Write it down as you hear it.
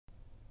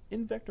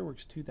In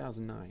Vectorworks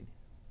 2009,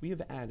 we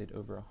have added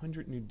over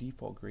 100 new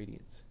default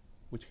gradients,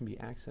 which can be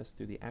accessed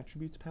through the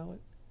Attributes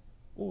palette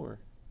or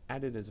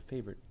added as a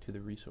favorite to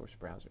the resource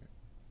browser.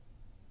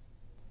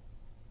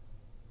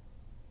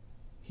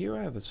 Here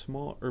I have a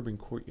small urban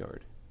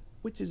courtyard,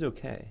 which is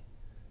okay,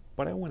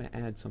 but I want to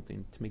add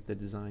something to make the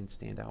design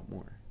stand out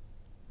more.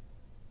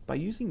 By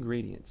using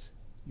gradients,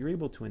 you're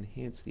able to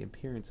enhance the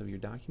appearance of your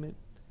document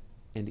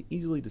and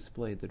easily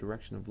display the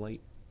direction of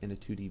light in a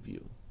 2D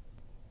view.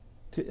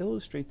 To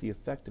illustrate the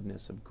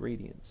effectiveness of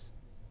gradients,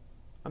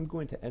 I'm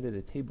going to edit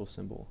a table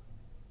symbol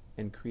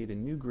and create a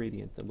new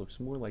gradient that looks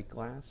more like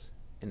glass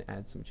and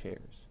add some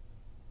chairs.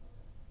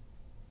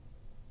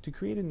 To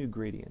create a new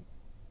gradient,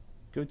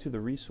 go to the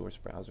resource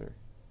browser,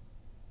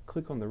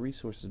 click on the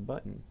Resources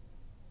button,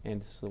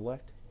 and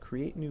select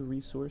Create New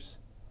Resource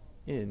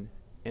in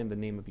and the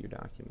name of your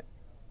document.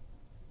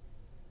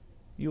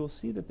 You will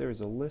see that there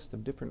is a list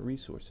of different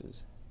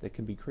resources that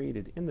can be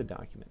created in the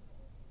document.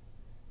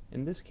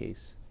 In this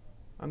case,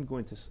 I'm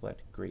going to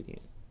select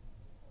Gradient.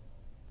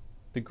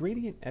 The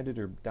Gradient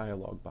Editor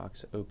dialog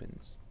box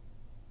opens.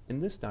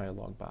 In this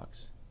dialog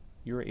box,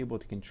 you are able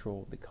to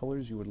control the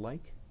colors you would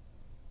like,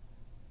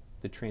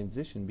 the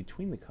transition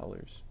between the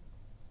colors,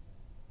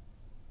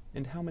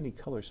 and how many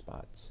color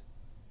spots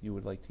you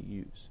would like to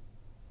use.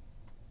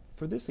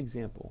 For this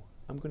example,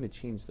 I'm going to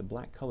change the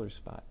black color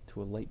spot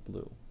to a light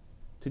blue.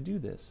 To do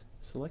this,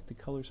 select the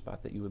color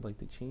spot that you would like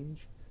to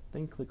change,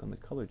 then click on the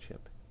color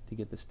chip to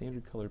get the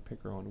standard color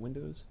picker on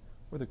Windows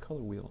or the color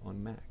wheel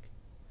on Mac.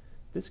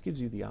 This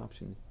gives you the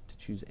option to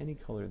choose any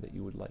color that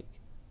you would like.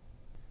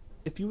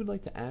 If you would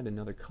like to add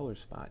another color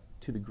spot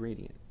to the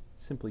gradient,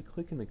 simply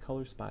click in the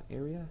color spot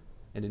area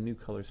and a new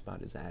color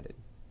spot is added.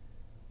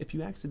 If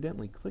you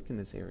accidentally click in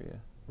this area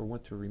or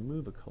want to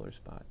remove a color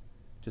spot,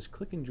 just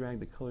click and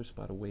drag the color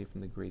spot away from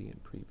the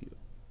gradient preview.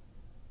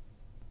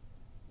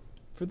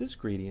 For this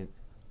gradient,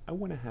 I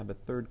want to have a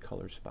third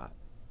color spot.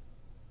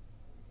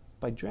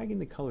 By dragging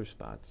the color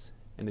spots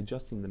and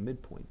adjusting the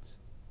midpoints,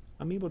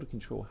 I'm able to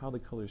control how the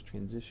colors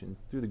transition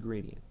through the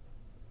gradient.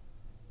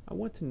 I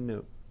want to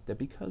note that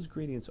because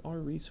gradients are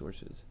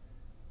resources,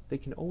 they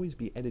can always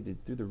be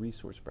edited through the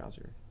resource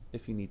browser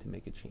if you need to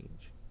make a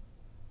change.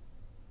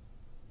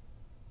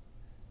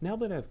 Now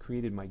that I've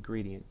created my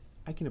gradient,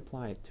 I can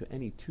apply it to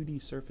any 2D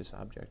surface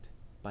object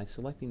by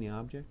selecting the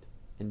object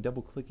and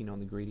double-clicking on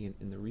the gradient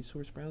in the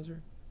resource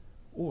browser,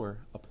 or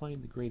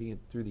applying the gradient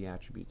through the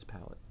Attributes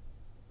palette.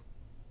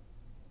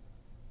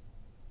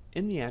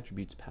 In the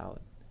Attributes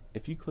palette,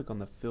 if you click on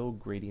the Fill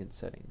Gradient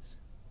Settings,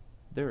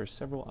 there are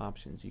several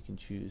options you can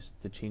choose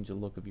to change the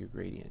look of your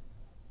gradient.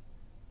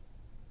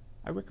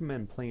 I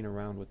recommend playing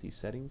around with these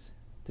settings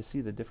to see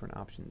the different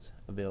options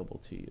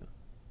available to you.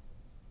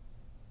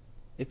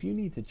 If you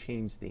need to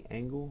change the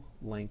angle,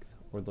 length,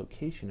 or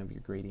location of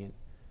your gradient,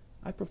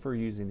 I prefer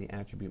using the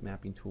Attribute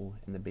Mapping tool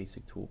in the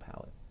Basic Tool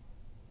palette.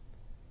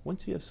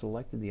 Once you have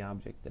selected the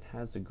object that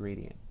has the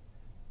gradient,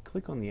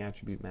 click on the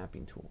Attribute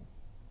Mapping tool.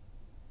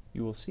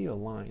 You will see a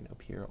line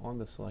appear on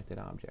the selected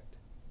object.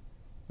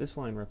 This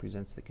line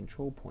represents the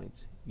control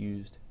points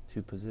used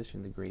to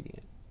position the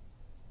gradient.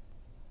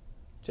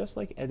 Just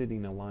like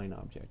editing a line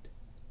object,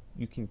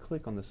 you can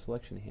click on the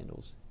selection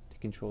handles to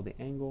control the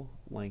angle,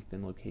 length,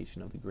 and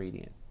location of the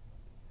gradient.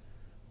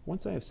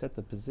 Once I have set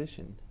the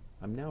position,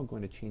 I'm now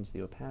going to change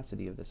the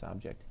opacity of this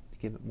object to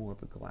give it more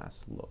of a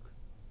glass look.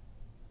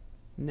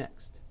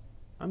 Next,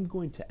 I'm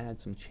going to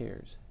add some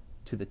chairs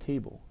to the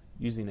table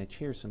using a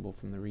chair symbol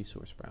from the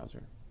resource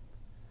browser.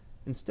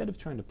 Instead of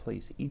trying to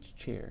place each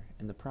chair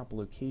in the proper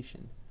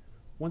location,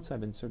 once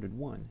I've inserted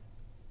one,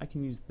 I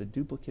can use the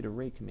Duplicate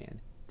Array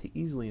command to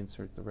easily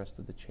insert the rest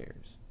of the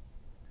chairs.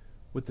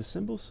 With the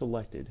symbol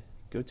selected,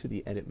 go to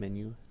the Edit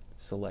menu,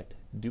 select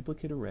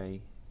Duplicate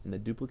Array, and the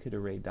Duplicate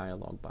Array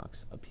dialog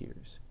box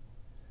appears.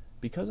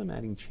 Because I'm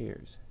adding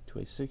chairs to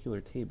a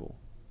circular table,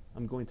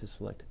 I'm going to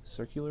select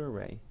Circular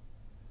Array,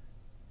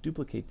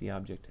 duplicate the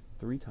object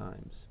 3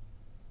 times,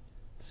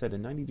 set a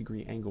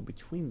 90-degree angle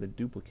between the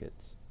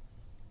duplicates,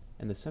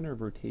 and the center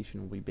of rotation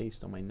will be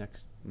based on my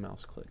next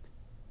mouse click.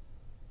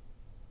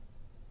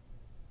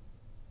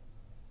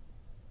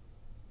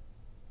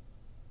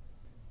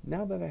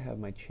 Now that I have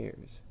my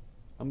chairs,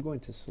 I'm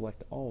going to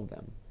select all of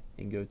them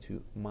and go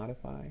to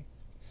Modify,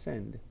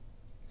 Send,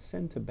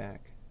 Send to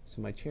Back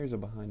so my chairs are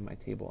behind my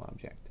table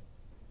object.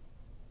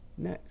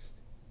 Next,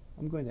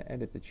 I'm going to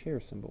edit the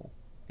chair symbol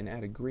and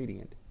add a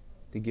gradient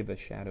to give a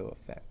shadow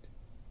effect.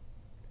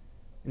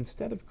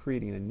 Instead of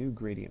creating a new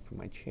gradient for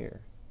my chair,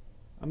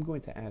 I'm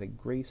going to add a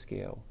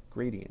grayscale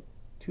gradient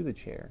to the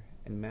chair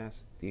and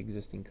mask the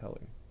existing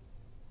color.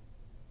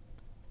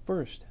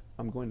 First,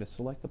 I'm going to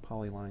select the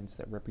polylines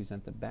that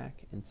represent the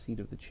back and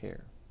seat of the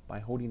chair by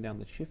holding down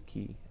the Shift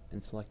key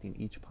and selecting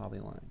each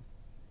polyline.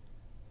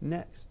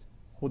 Next,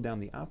 hold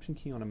down the Option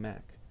key on a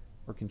Mac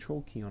or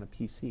Control key on a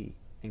PC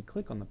and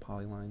click on the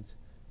polylines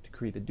to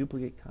create a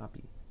duplicate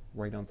copy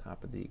right on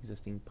top of the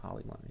existing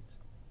polylines.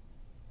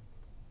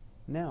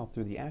 Now,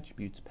 through the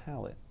Attributes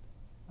palette,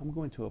 I'm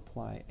going to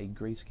apply a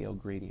grayscale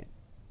gradient.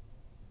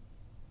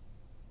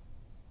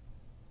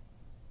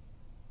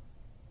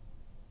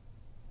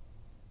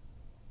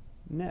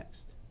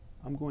 Next,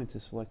 I'm going to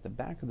select the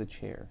back of the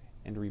chair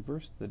and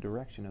reverse the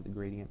direction of the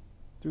gradient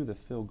through the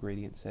Fill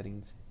Gradient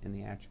settings in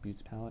the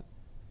Attributes palette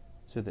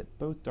so that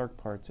both dark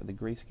parts of the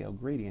grayscale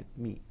gradient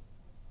meet.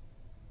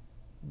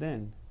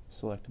 Then,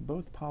 select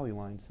both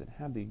polylines that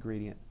have the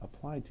gradient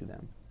applied to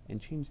them and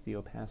change the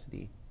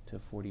opacity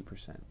to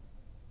 40%.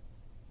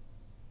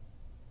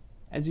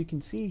 As you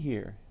can see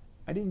here,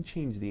 I didn't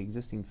change the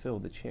existing fill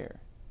of the chair.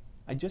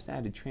 I just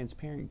added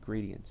transparent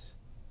gradients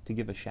to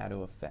give a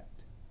shadow effect.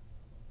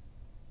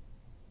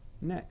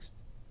 Next,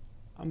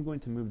 I'm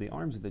going to move the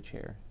arms of the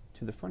chair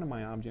to the front of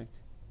my object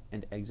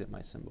and exit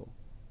my symbol.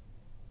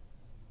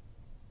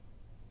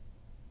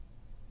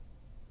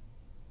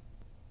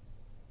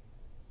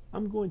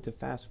 I'm going to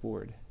fast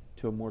forward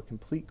to a more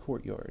complete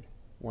courtyard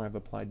where I've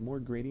applied more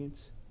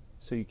gradients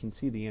so you can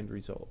see the end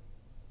result.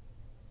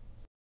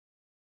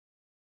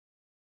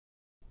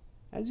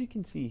 As you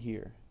can see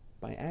here,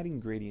 by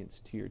adding gradients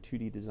to your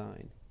 2D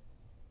design,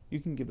 you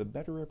can give a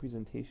better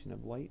representation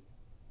of light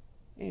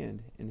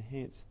and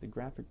enhance the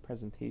graphic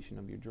presentation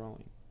of your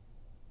drawing.